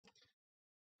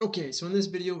Okay, so in this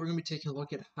video, we're going to be taking a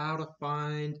look at how to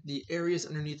find the areas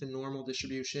underneath a normal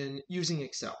distribution using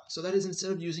Excel. So that is,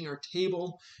 instead of using our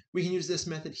table, we can use this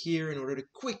method here in order to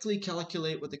quickly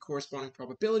calculate what the corresponding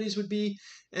probabilities would be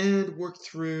and work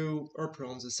through our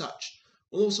problems as such.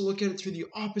 We'll also look at it through the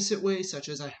opposite way, such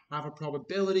as I have a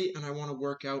probability and I want to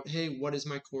work out, hey, what is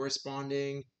my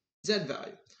corresponding Z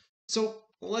value? So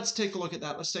let's take a look at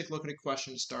that. Let's take a look at a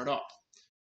question to start off.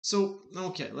 So,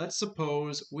 okay, let's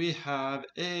suppose we have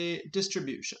a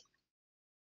distribution.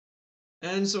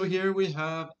 And so here we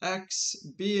have x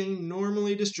being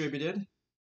normally distributed.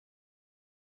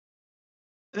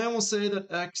 And we'll say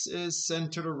that x is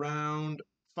centered around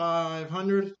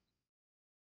 500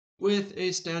 with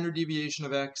a standard deviation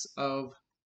of x of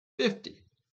 50.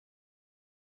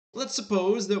 Let's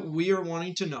suppose that we are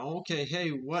wanting to know, okay, hey,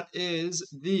 what is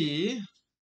the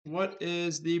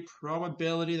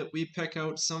probability that we pick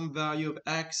out some value of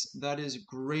x that is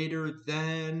greater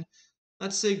than,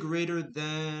 let's say greater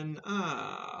than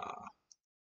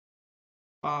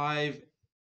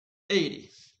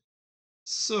 580.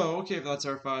 So, okay, if that's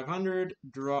our 500,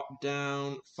 drop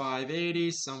down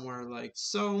 580, somewhere like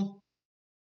so.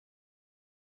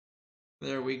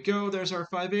 There we go, there's our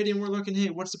 580, and we're looking, hey,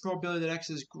 what's the probability that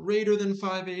x is greater than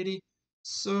 580?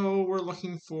 So we're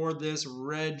looking for this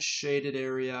red shaded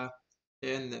area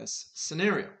in this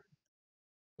scenario.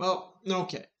 Well,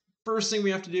 okay, first thing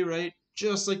we have to do, right,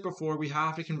 just like before, we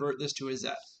have to convert this to a z.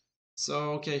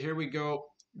 So, okay, here we go.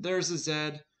 There's a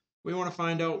z. We want to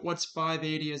find out what's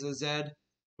 580 as a z.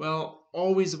 Well,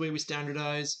 always the way we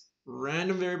standardize,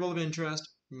 random variable of interest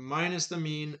minus the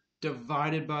mean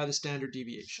divided by the standard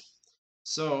deviation.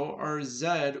 So our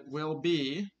z will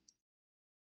be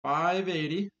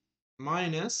 580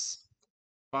 minus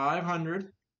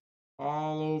 500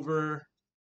 all over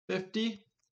 50.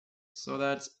 So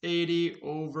that's 80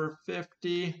 over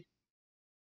 50.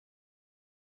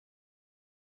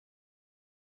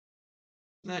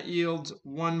 That yields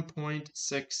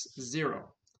 1.60.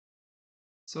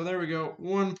 So there we go,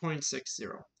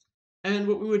 1.60. And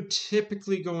what we would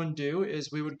typically go and do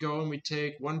is we would go and we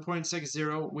take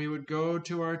 1.60, we would go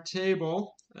to our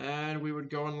table, and we would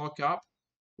go and look up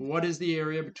what is the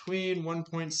area between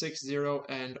 1.60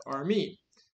 and our mean.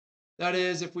 That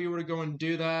is, if we were to go and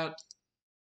do that,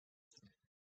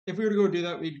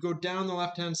 we'd go down the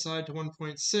left-hand side to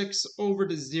 1.6 over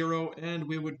to 0, and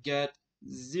we would get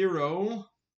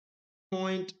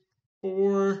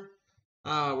 0.4,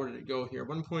 where did it go here?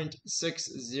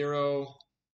 1.60,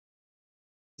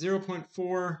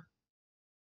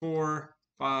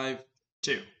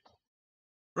 0.4452.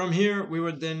 From here, we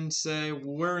would then say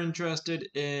we're interested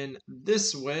in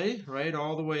this way, right,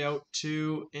 all the way out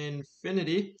to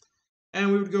infinity, and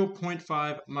we would go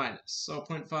 0.5 minus. So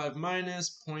 0.5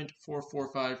 minus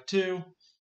 0.4452,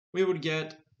 we would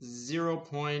get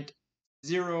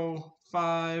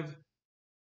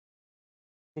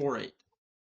 0.0548.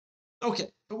 Okay,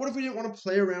 but what if we didn't want to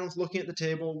play around with looking at the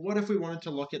table? What if we wanted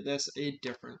to look at this a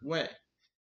different way?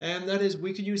 And that is,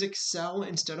 we could use Excel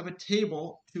instead of a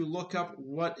table to look up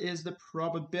what is the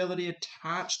probability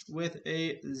attached with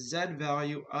a Z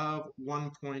value of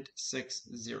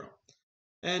 1.60.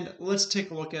 And let's take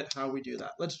a look at how we do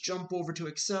that. Let's jump over to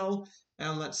Excel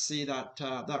and let's see that,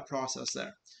 that process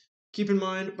there. Keep in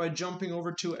mind, by jumping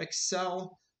over to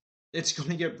Excel, it's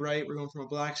going to get bright. We're going from a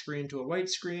black screen to a white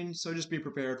screen, so just be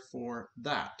prepared for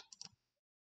that.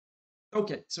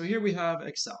 Okay, so here we have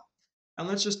Excel. And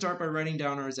let's just start by writing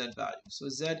down our Z value. So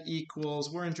Z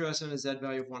equals, we're interested in a Z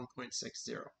value of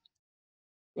 1.60.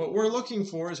 What we're looking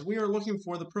for is we are looking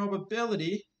for the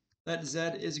probability that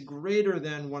Z is greater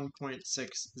than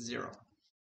 1.60.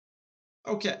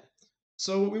 Okay,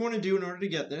 so what we want to do in order to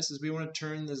get this is we want to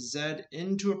turn the Z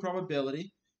into a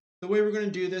probability. The way we're going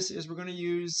to do this is we're going to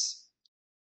use,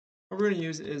 what we're going to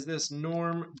use is this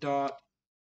norm.s.dist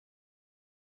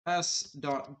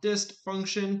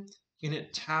function. You can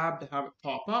hit tab to have it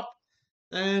pop up.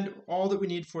 And all that we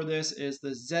need for this is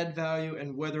the Z value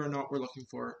and whether or not we're looking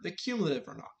for the cumulative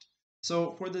or not.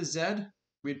 So for the Z,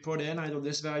 we'd put in either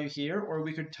this value here, or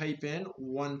we could type in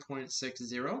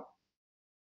 1.60.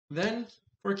 Then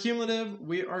for cumulative,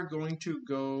 we are going to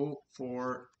go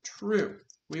for true.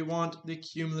 We want the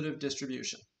cumulative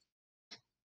distribution.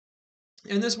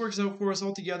 And this works out for us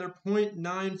altogether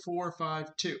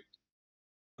 0.9452.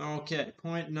 Okay,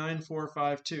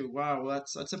 0.9452. Wow,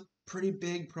 that's a pretty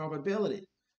big probability.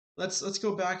 Let's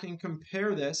go back and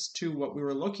compare this to what we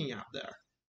were looking at there.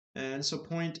 And so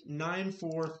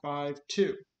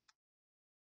 0.9452.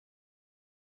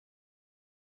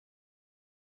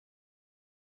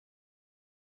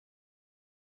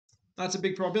 That's a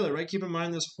big probability, right? Keep in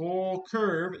mind this whole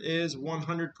curve is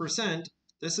 100%.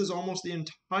 This is almost the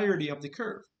entirety of the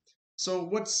curve. So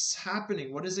what's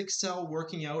happening? What is Excel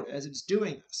working out as it's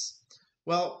doing this?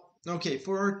 Well, okay,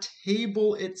 for our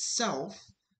table itself,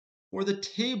 for the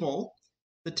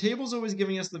table's always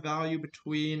giving us the value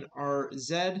between our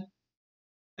Z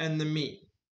and the mean,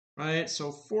 right?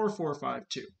 So 4, 4, 5,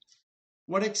 2.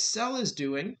 What Excel is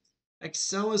doing,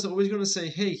 Excel is always going to say,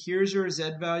 hey, here's your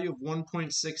Z value of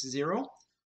 1.60.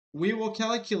 We will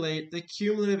calculate the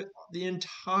cumulative, the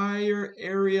entire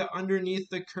area underneath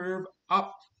the curve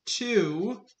up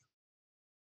to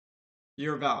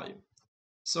your value.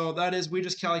 So that is, we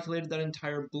just calculated that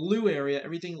entire blue area,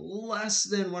 everything less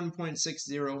than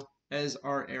 1.60 as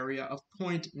our area of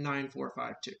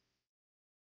 0.9452.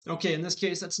 Okay, in this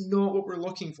case, that's not what we're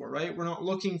looking for, right? We're not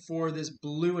looking for this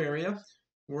blue area.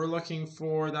 We're looking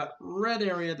for that red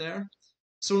area there.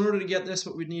 So in order to get this,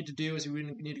 what we need to do is we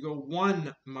need to go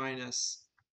 1 minus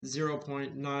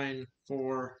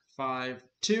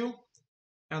 0.9452,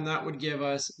 and that would give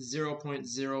us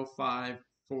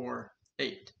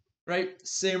 0.0548, right?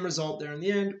 Same result there in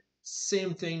the end,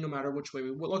 same thing no matter which way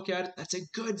we look at it. That's a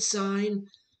good sign.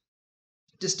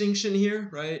 Distinction here,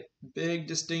 right? Big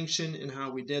distinction in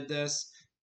how we did this.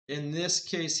 In this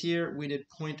case here, we did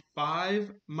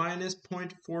 0.5 minus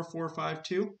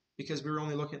 0.4452 because we were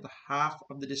only looking at the half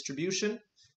of the distribution.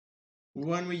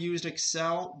 When we used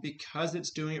Excel, because it's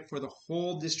doing it for the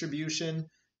whole distribution,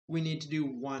 we need to do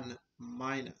 1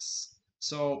 minus.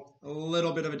 So a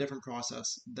little bit of a different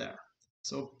process there.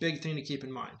 So big thing to keep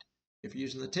in mind. If you're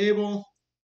using the table,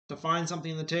 to find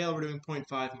something in the tail, we're doing 0.5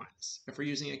 minus. If we're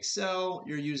using Excel,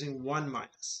 you're using 1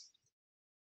 minus.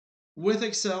 With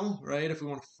Excel, right, if we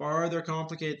want to further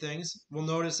complicate things, we'll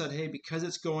notice that, hey, because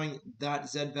it's going that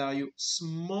Z value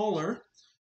smaller,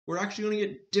 we're actually going to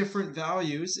get different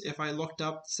values if I looked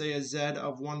up, say, a Z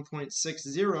of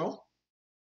 1.60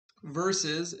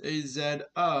 versus a Z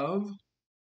of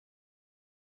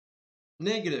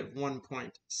negative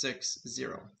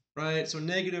 1.60. Right, so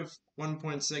negative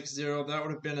 1.60, that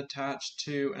would have been attached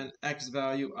to an X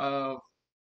value of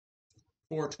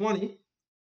 420.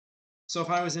 So if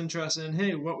I was interested in,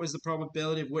 hey, what was the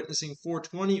probability of witnessing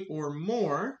 420 or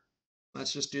more?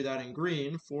 Let's just do that in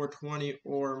green, 420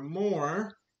 or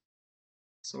more.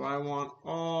 So I want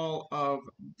all of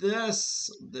this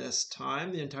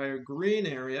time, the entire green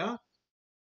area.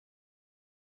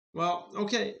 Well,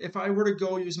 okay, if I were to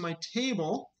go use my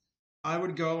table,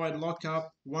 I'd look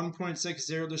up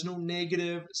 1.60, there's no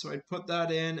negative, so I'd put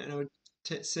that in and it would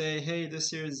say, hey, this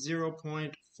here is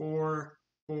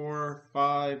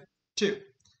 0.4452,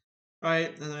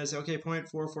 right? And then I'd say, okay,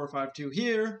 0.4452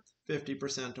 here,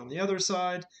 50% on the other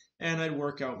side, and I'd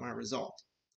work out my result.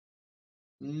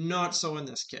 Not so in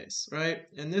this case, right?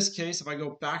 In this case, if I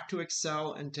go back to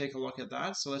Excel and take a look at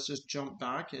that, so let's just jump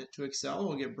back to Excel,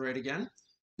 we'll get bright again.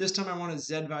 This time I want a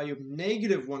Z value of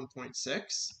negative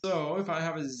 1.6. So if I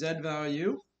have a Z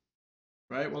value,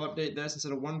 right, we'll update this.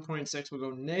 Instead of 1.6, we'll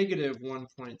go negative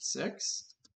 1.6.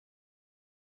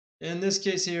 In this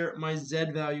case here, my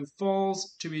Z value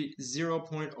falls to be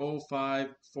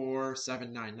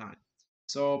 0.054799.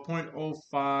 So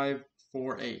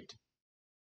 0.0548.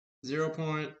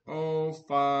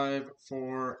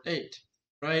 0.0548,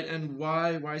 right? And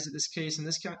why is it this case in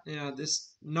this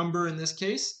this number in this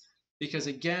case? Because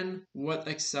again, what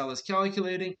Excel is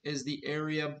calculating is the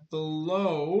area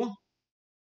below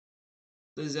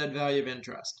the Z value of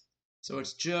interest. So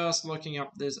it's just looking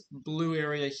up this blue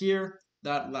area here,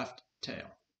 that left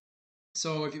tail.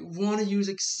 So if you want to use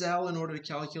Excel in order to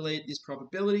calculate these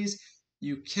probabilities,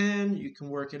 you can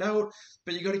work it out,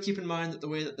 but you got to keep in mind that the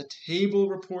way that the table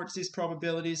reports these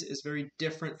probabilities is very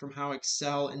different from how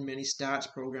Excel and many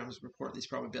stats programs report these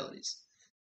probabilities.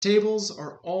 Tables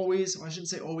are always, I shouldn't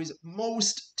say always,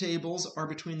 most tables are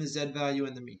between the Z value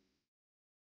and the mean.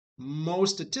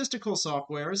 Most statistical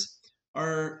softwares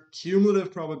are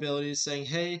cumulative probabilities saying,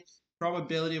 hey,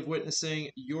 probability of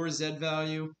witnessing your Z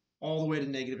value all the way to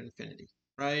negative infinity,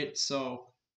 right?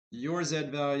 So your Z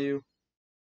value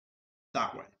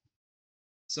that way.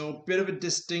 So a bit of a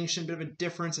distinction, bit of a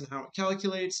difference in how it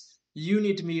calculates. You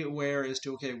need to be aware as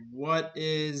to, okay, what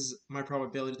is my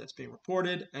probability that's being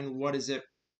reported and what is it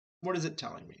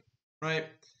telling me, right?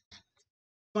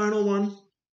 Final one,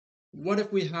 what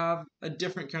if we have a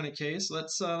different kind of case?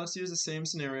 Let's use the same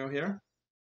scenario here.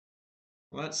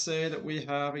 Let's say that we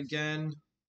have, again,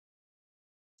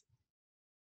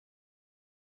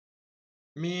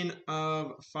 mean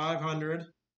of 500,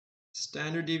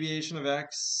 standard deviation of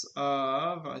X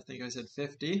of, I think I said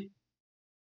 50.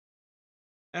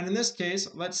 And in this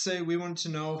case, let's say we wanted to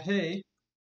know, hey,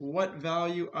 what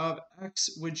value of x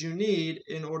would you need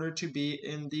in order to be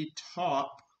in the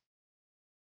top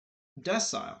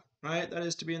decile, right? That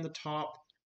is to be in the top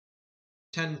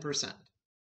 10%.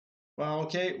 Well,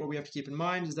 okay, what we have to keep in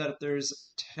mind is that if there's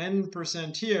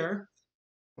 10% here,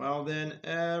 well, then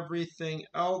everything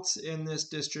else in this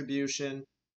distribution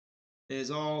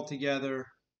is altogether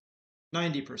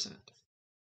 90%.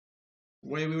 The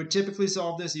way we would typically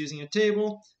solve this using a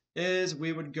table is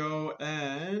we would go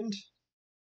and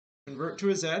convert to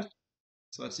a z.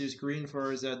 So let's use green for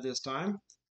our z this time.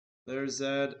 There's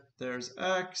z, there's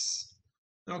x.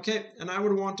 Okay, and I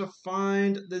would want to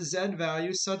find the z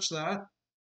value such that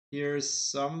here's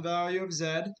some value of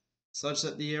z such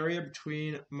that the area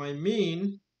between my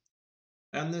mean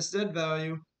and the z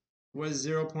value was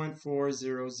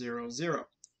 0.4000,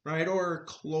 right? Or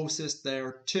closest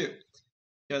there too.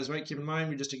 Because, right, keep in mind,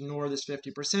 we just ignore this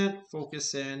 50%,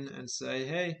 focus in and say,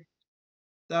 hey,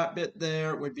 that bit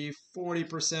there would be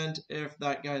 40% if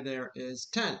that guy there is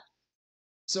 10.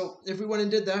 So if we went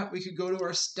and did that, we could go to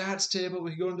our stats table,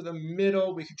 we could go into the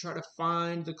middle, we could try to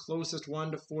find the closest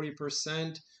one to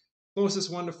 40%. Closest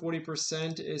one to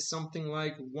 40% is something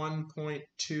like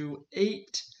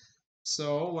 1.28.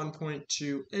 So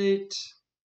 1.28.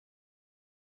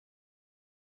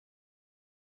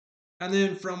 And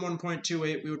then from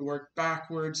 1.28, we would work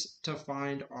backwards to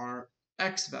find our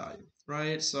x value,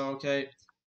 right? So, okay,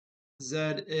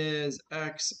 z is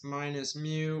x minus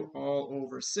mu all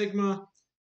over sigma.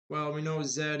 Well, we know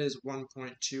z is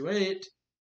 1.28.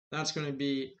 That's going to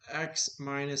be x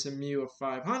minus a mu of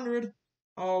 500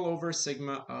 all over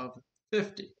sigma of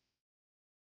 50.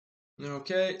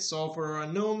 Okay, solve for our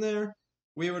unknown there.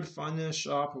 We would finish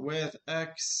up with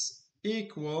x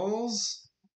equals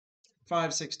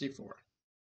 564.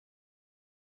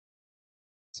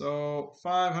 So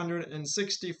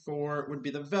 564 would be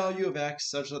the value of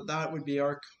x such that that would be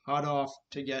our cutoff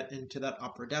to get into that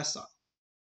upper decile.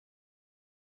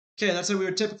 Okay, that's how we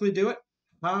would typically do it.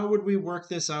 How would we work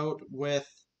this out with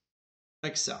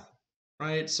Excel?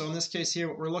 Right, so in this case here,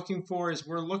 what we're looking for is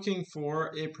we're looking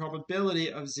for a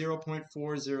probability of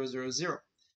 0.4000.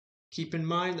 Keep in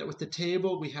mind that with the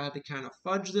table, we had to kind of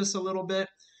fudge this a little bit.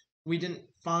 We didn't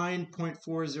find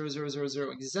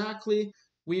 0.40000 exactly.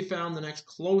 We found the next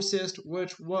closest,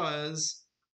 which was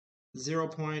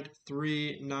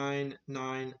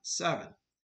 0.3997.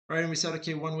 Right, and we said,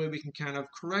 okay, one way we can kind of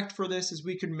correct for this is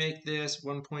we could make this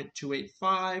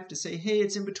 1.285 to say, hey,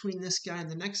 it's in between this guy and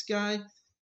the next guy.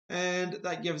 And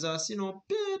that gives us, a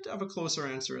bit of a closer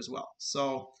answer as well.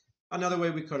 So another way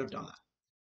we could have done that.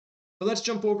 But let's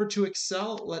jump over to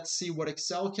Excel. Let's see what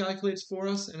Excel calculates for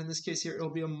us. And in this case here, it'll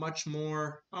be a much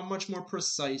more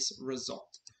precise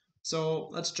result. So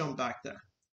let's jump back there.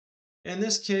 In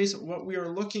this case, what we are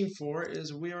looking for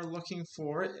is we are looking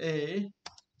for a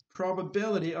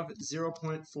probability of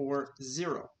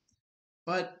 0.40.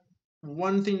 But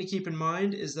one thing to keep in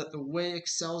mind is that the way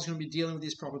Excel is going to be dealing with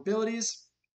these probabilities,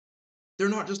 they're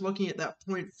not just looking at that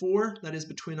 0.4 that is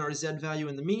between our z value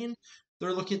and the mean.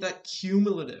 They're looking at that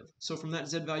cumulative. So from that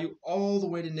z value all the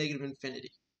way to negative infinity,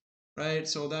 right?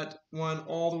 So that one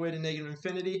all the way to negative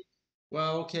infinity,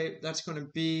 well, okay, that's going to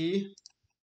be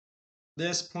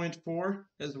this 0.4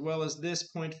 as well as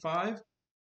this 0.5,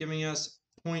 giving us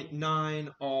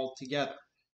 0.9 altogether.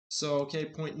 So, okay,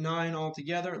 0.9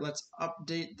 altogether, let's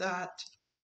update that.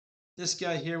 This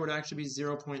guy here would actually be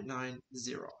 0.90.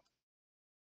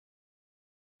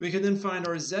 We can then find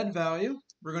our z value.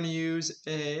 We're going to use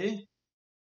a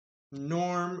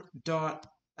norm.s,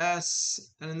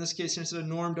 and in this case, instead of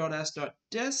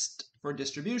norm.s.dist for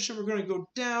distribution, we're going to go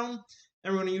down,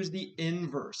 and we're going to use the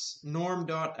inverse,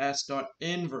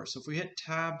 norm.s.inverse. So if we hit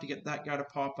tab to get that guy to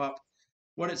pop up,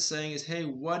 what it's saying is, hey,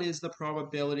 what is the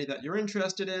probability that you're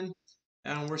interested in?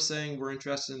 And we're saying we're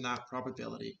interested in that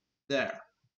probability there.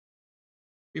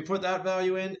 We put that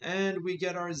value in, and we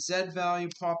get our z value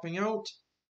popping out.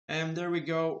 And there we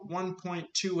go,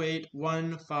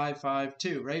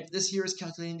 1.281552, right? This here is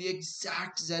calculating the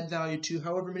exact z value to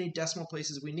however many decimal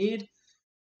places we need.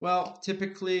 Well,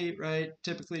 typically,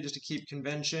 just to keep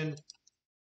convention,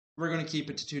 we're going to keep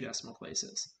it to 2 decimal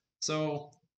places.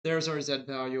 So there's our z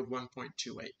value of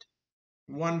 1.28.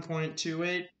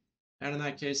 1.28, and in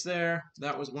that case there,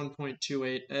 that was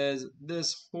 1.28, as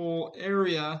this whole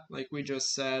area, like we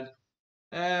just said,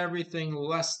 everything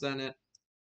less than it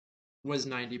was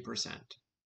 90%.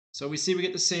 So we see we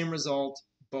get the same result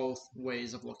both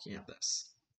ways of looking at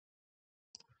this.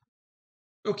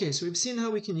 Okay, so we've seen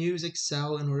how we can use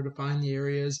Excel in order to find the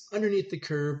areas underneath the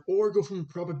curve or go from a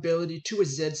probability to a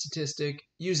z statistic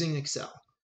using Excel.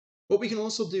 What we can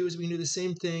also do is we can do the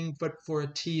same thing but for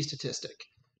a t statistic.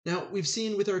 Now, we've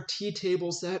seen with our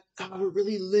t-tables that we're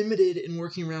really limited in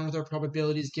working around with our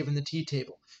probabilities given the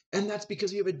t-table. And that's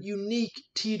because we have a unique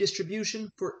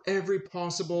t-distribution for every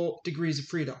possible degrees of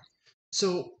freedom.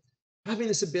 So having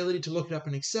this ability to look it up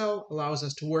in Excel allows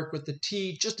us to work with the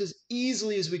t just as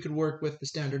easily as we could work with the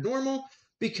standard normal,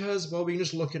 because, well, we can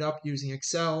just look it up using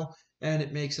Excel, and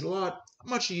it makes it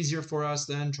much easier for us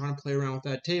than trying to play around with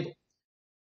that table.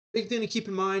 Big thing to keep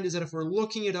in mind is that if we're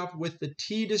looking it up with the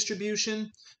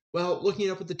t-distribution, well, looking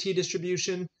it up with the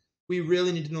t-distribution, we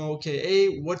really need to know, okay,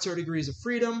 A, what's our degrees of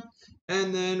freedom?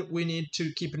 And then we need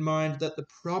to keep in mind that the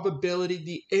probability,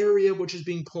 the area which is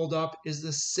being pulled up, is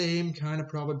the same kind of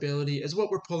probability as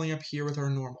what we're pulling up here with our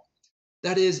normal.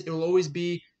 That is, it will always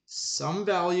be some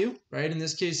value, right? In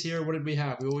this case here, what did we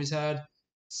have? We always had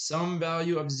some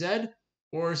value of z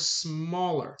or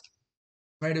smaller,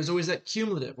 right? It was always that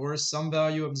cumulative or some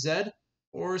value of z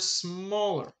or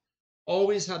smaller.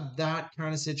 Always had that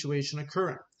kind of situation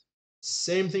occurring.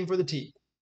 Same thing for the t.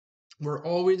 We're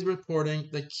always reporting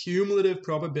the cumulative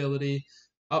probability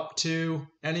up to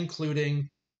and including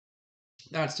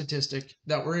that statistic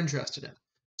that we're interested in.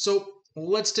 So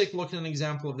let's take a look at an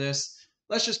example of this.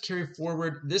 Let's just carry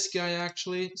forward this guy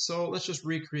actually. So let's just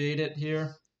recreate it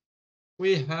here.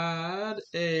 We had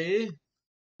a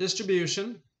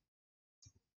distribution.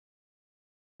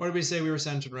 What did we say we were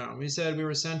centered around? We said we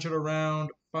were centered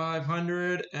around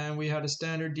 500, and we had a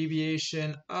standard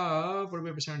deviation of, what do we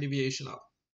have a standard deviation of?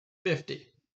 50.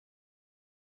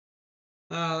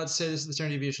 Let's say this is the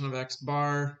standard deviation of x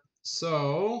bar.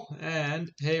 So, and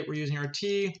hey, we're using our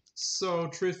t. So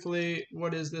truthfully,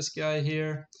 what is this guy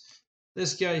here?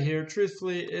 This guy here,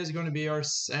 truthfully, is going to be our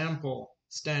sample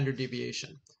standard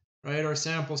deviation, right? Our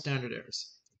sample standard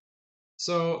errors.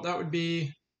 So that would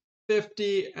be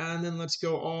 50, and then let's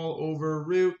go all over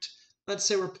root. Let's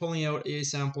say we're pulling out a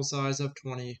sample size of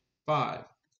 25.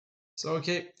 So,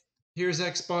 okay, here's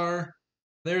x bar.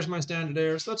 There's my standard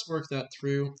errors. Let's work that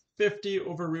through. 50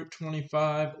 over root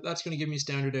 25, that's going to give me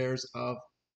standard errors of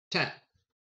 10.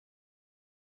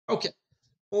 Okay,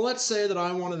 well, let's say that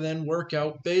I want to then work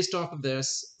out based off of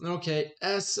this. Okay,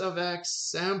 S of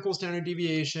x, sample standard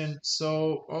deviation.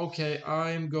 So, okay,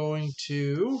 I'm going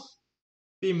to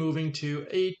be moving to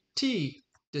a t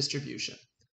distribution.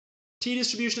 T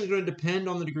distribution is going to depend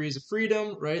on the degrees of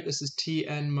freedom, right? This is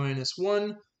Tn minus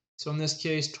 1. So in this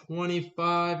case,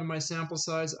 25 in my sample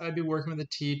size, I'd be working with a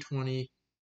T24.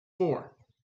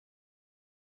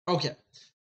 Okay,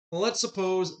 well, let's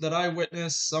suppose that I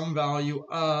witness some value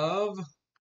of,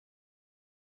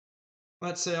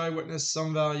 let's say I witness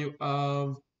some value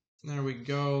of, there we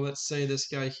go, let's say this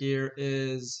guy here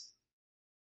is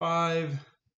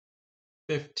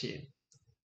 515.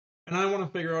 And I want to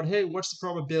figure out, hey, what's the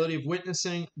probability of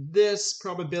witnessing this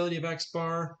probability of x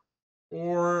bar,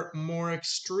 or more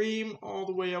extreme all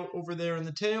the way out over there in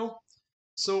the tail?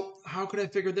 So how could I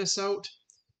figure this out?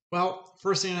 Well,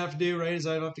 first thing I have to do, right, is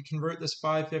I have to convert this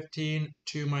 515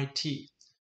 to my t.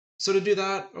 So to do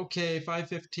that, okay,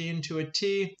 515 to a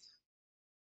t,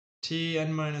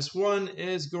 Tn minus 1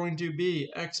 is going to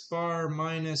be x bar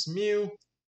minus mu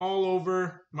all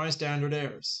over my standard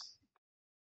errors.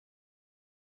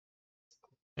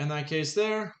 In that case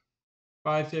there,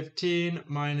 515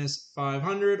 minus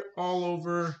 500 all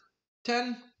over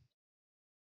 10.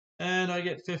 And I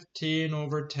get 15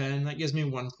 over 10. That gives me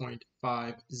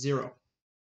 1.50.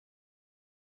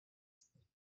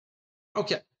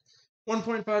 Okay,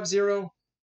 1.50.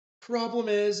 Problem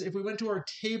is, if we went to our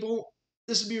table,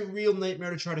 this would be a real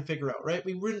nightmare to try to figure out, right?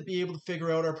 We wouldn't be able to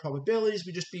figure out our probabilities.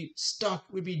 We'd just be stuck.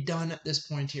 We'd be done at this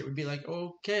point here. We'd be like,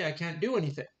 okay, I can't do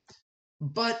anything.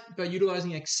 But by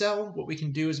utilizing Excel, what we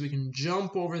can do is we can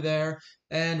jump over there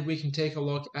and we can take a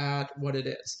look at what it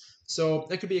is. So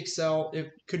that could be Excel, it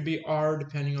could be R,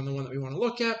 depending on the one that we want to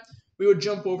look at. We would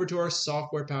jump over to our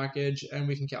software package and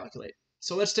we can calculate.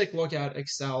 So let's take a look at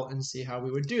Excel and see how we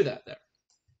would do that there.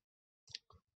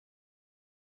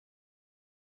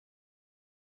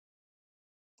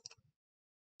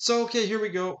 So, okay, here we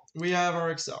go. We have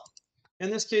our Excel. In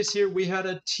this case here, we had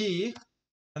a T,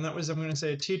 and that was, I'm going to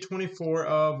say, a T24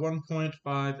 of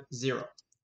 1.50.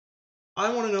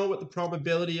 I want to know what the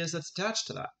probability is that's attached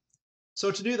to that.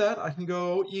 So to do that, I can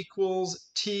go equals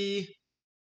T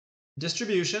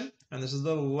distribution, and this is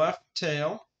the left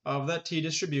tail of that T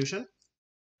distribution.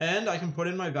 And I can put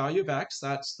in my value of x,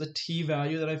 that's the T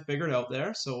value that I figured out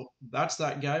there. So that's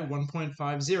that guy,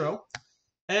 1.50.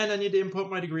 And I need to input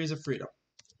my degrees of freedom,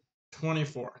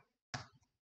 24.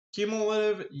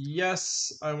 Cumulative,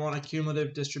 yes, I want a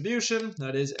cumulative distribution.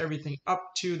 That is everything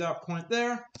up to that point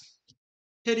there.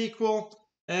 Hit equal,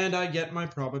 and I get my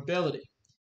probability.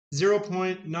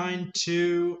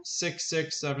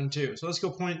 0.926672. So let's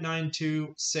go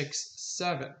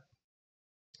 0.9267.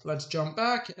 Let's jump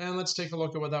back and let's take a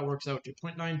look at what that works out to,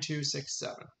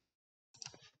 0.9267.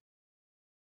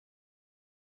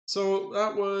 So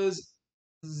that was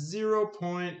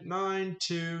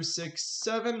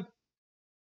 0.9267.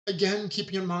 Again,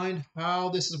 keeping in mind how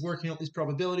this is working out these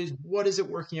probabilities. What is it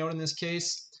working out in this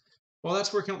case? Well,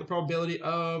 that's working out the probability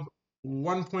of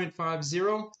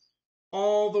 1.50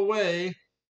 all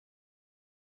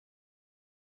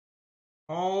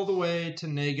the way to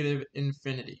negative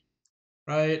infinity,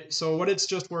 right? So what it's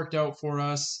just worked out for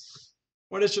us,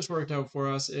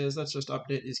 is, let's just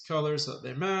update these colors so that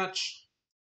they match.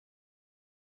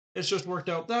 It's just worked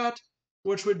out that,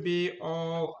 which would be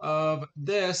all of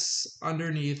this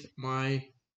underneath my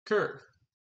curve.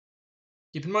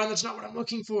 Keep in mind, that's not what I'm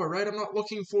looking for, right? I'm not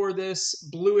looking for this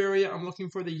blue area. I'm looking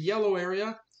for the yellow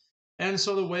area. And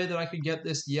so the way that I could get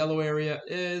this yellow area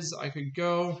is I could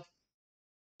go,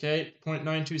 okay,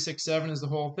 0.9267 is the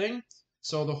whole thing.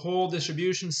 So the whole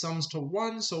distribution sums to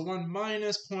 1. So 1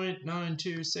 minus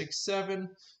 0.9267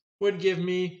 would give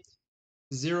me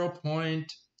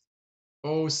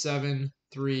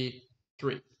 0.0733.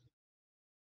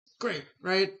 Great,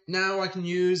 right? Now I can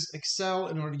use Excel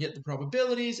in order to get the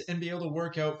probabilities and be able to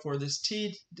work out for this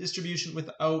t distribution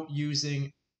without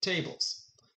using tables.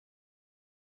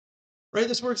 Right,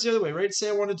 this works the other way, right? Say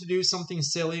I wanted to do something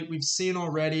silly. We've seen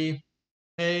already,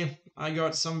 hey, I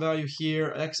got some value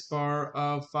here, x bar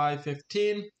of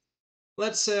 515.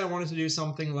 Let's say I wanted to do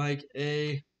something like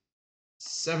a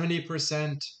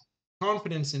 70%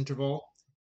 confidence interval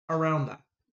around that.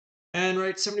 And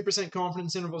right, 70%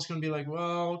 confidence interval is going to be like,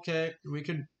 well, okay, we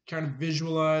could kind of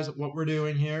visualize what we're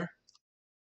doing here.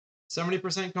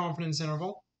 70% confidence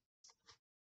interval.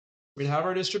 We'd have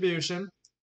our distribution.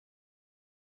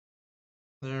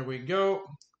 There we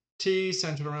go. T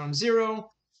centered around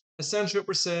 0. Essentially what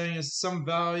we're saying is some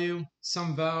value,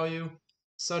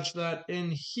 such that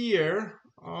in here,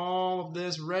 all of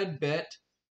this red bit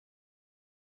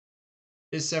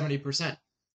is 70%.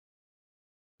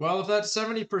 Well, if that's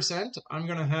 70%, I'm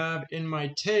going to have in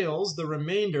my tails the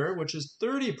remainder, which is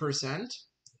 30%,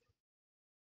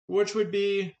 which would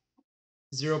be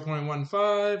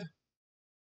 0.15,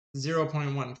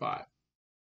 0.15.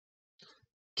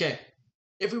 Okay,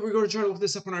 if we were going to try to look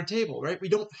this up on our table, right, we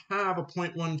don't have a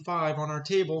 0.15 on our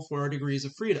table for our degrees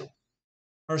of freedom.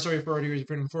 Or sorry, for our degrees of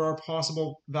freedom, for our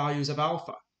possible values of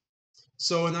alpha.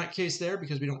 So in that case there,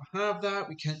 because we don't have that,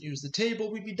 we can't use the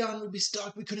table, we'd be done, we'd be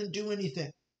stuck, we couldn't do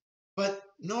anything. But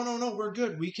no, we're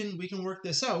good. We can work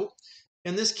this out.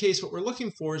 In this case, what we're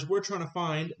looking for is we're trying to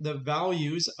find the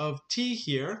values of t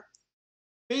here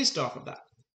based off of that.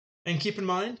 And keep in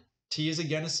mind, t is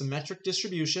again a symmetric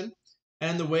distribution.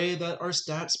 And the way that our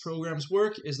stats programs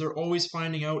work is they're always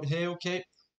finding out, hey, okay,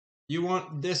 you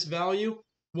want this value,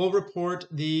 we'll report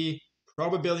the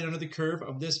probability under the curve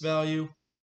of this value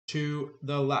to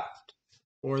the left.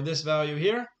 Or this value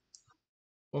here,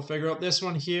 we'll figure out this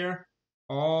one here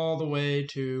all the way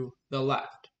to the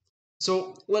left.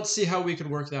 So let's see how we could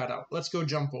work that out. Let's go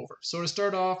jump over. So to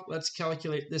start off, let's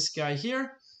calculate this guy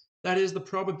here. That is the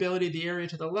probability the area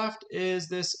to the left is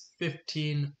this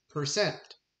 15%.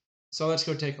 So let's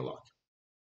go take a look.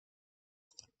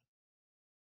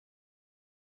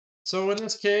 So in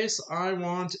this case, I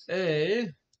want a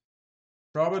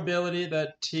probability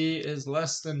that t is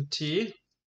less than t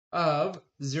of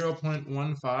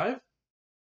 0.15.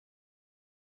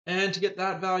 And to get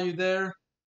that value there,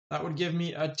 that would give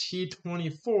me a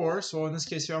t24. So in this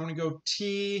case here, I'm going to go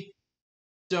t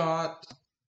dot,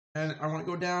 and I want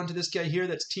to go down to this guy here,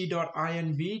 that's t dot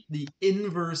inv, the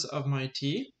inverse of my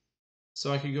t.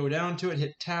 So I could go down to it,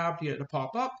 hit tab to get it to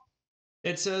pop up.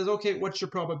 It says, okay, what's your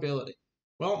probability?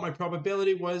 Well, my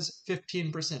probability was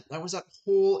 15%. That was that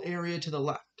whole area to the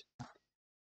left.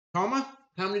 Comma,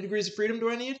 how many degrees of freedom do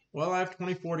I need? Well, I have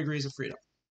 24 degrees of freedom.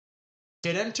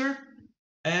 Hit enter,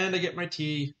 and I get my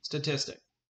t statistic.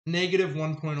 Negative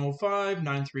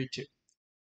 1.05932.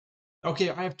 Okay,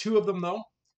 I have two of them though.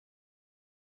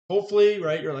 Hopefully,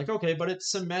 right, you're like, okay, but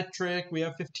it's symmetric. We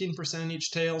have 15% in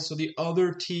each tail, so the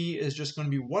other t is just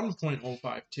going to be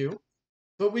 1.052.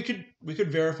 But we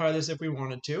could verify this if we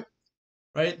wanted to,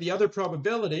 right? The other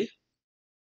probability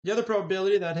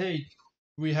that, hey,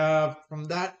 we have from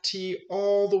that t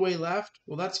all the way left,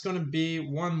 well, that's going to be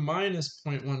 1 minus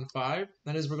 0.15.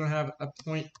 That is, we're going to have a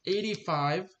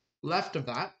 0.85 left of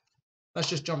that. Let's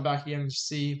just jump back again and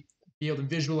be able to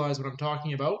visualize what I'm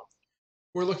talking about.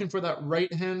 We're looking for that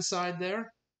right-hand side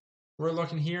there. We're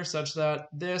looking here such that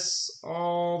this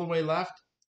all the way left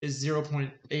is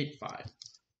 0.85,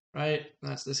 right?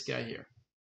 That's this guy here.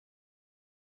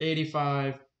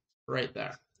 85 right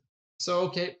there. So,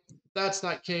 okay, that's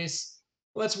that case.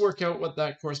 Let's work out what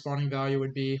that corresponding value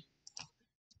would be.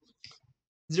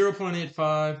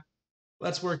 0.85.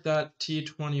 Let's work that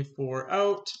T24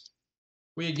 out.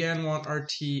 We again want our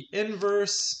T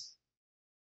inverse.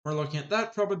 We're looking at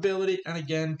that probability, and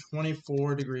again,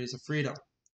 24 degrees of freedom.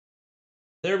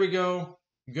 There we go.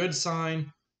 Good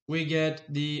sign. We get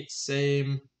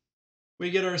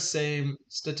our same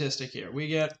statistic here. We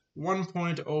get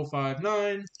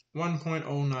 1.059,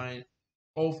 1.09,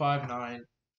 059,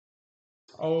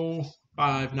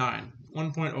 059,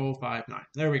 1.059.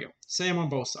 There we go. Same on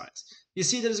both sides. You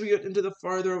see that as we get into the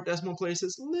farther out decimal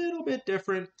places, a little bit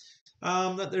different.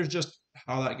 That there's just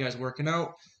how that guy's working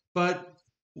out. But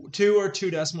 2 are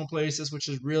 2 decimal places, which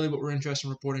is really what we're interested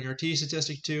in reporting our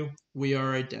t-statistic to. We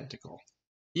are identical.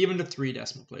 Even to 3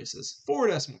 decimal places, 4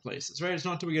 decimal places, right? It's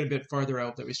not until we get a bit farther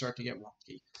out that we start to get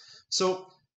wonky. So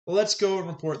let's go and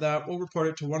report that. We'll report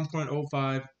it to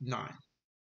 1.059.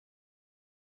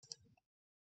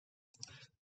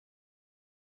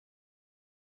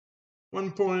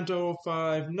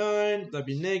 1.059, that'd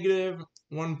be negative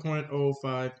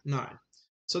 1.059.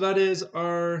 So that is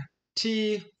our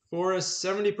T for a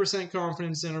 70%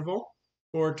 confidence interval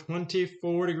for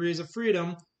 24 degrees of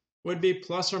freedom would be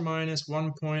plus or minus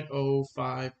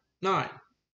 1.059.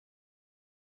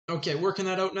 Okay, working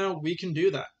that out now, we can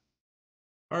do that.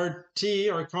 Our T,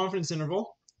 our confidence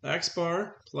interval, X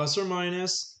bar plus or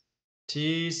minus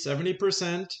T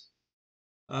 70%,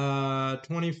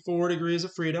 24 degrees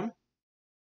of freedom.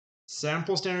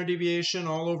 Sample standard deviation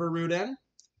all over root n.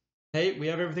 Hey, we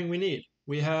have everything we need.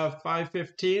 We have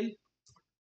 515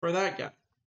 for that guy.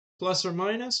 Plus or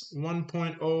minus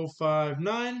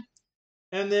 1.059.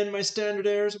 And then my standard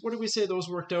errors, what did we say those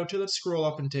worked out to? Let's scroll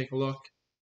up and take a look.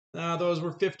 Those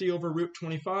were 50 over root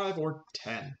 25, or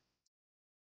 10.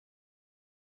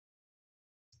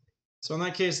 So in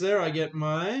that case there, I get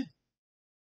my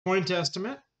point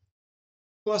estimate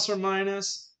plus or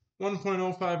minus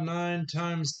 1.059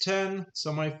 times 10.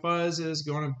 So my fuzz is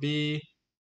going to be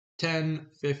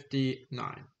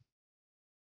 1059.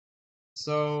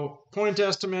 So point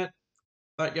estimate,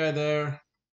 that guy there,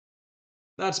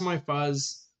 that's my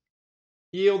fuzz,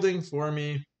 yielding for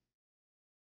me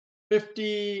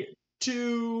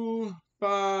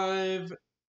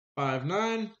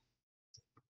 52,559.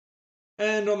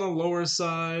 And on the lower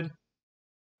side,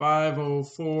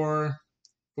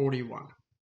 504.41.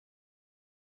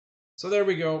 So there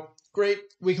we go. Great.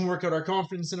 We can work out our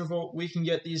confidence interval. We can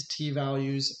get these t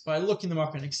values by looking them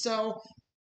up in Excel,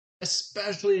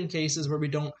 especially in cases where we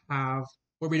don't have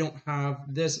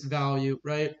this value,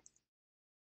 right?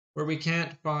 Where we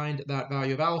can't find that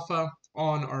value of alpha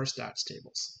on our stats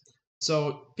tables.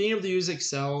 So being able to use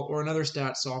Excel or another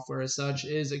stat software as such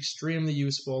is extremely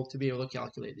useful to be able to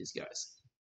calculate these guys.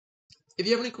 If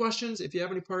you have any questions, if you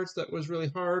have any parts that was really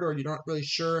hard or you're not really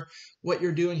sure what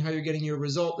you're doing, how you're getting your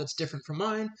result that's different from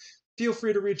mine, feel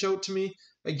free to reach out to me.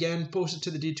 Again, post it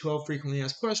to the D12 frequently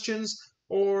asked questions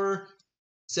or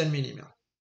send me an email.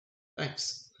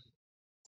 Thanks.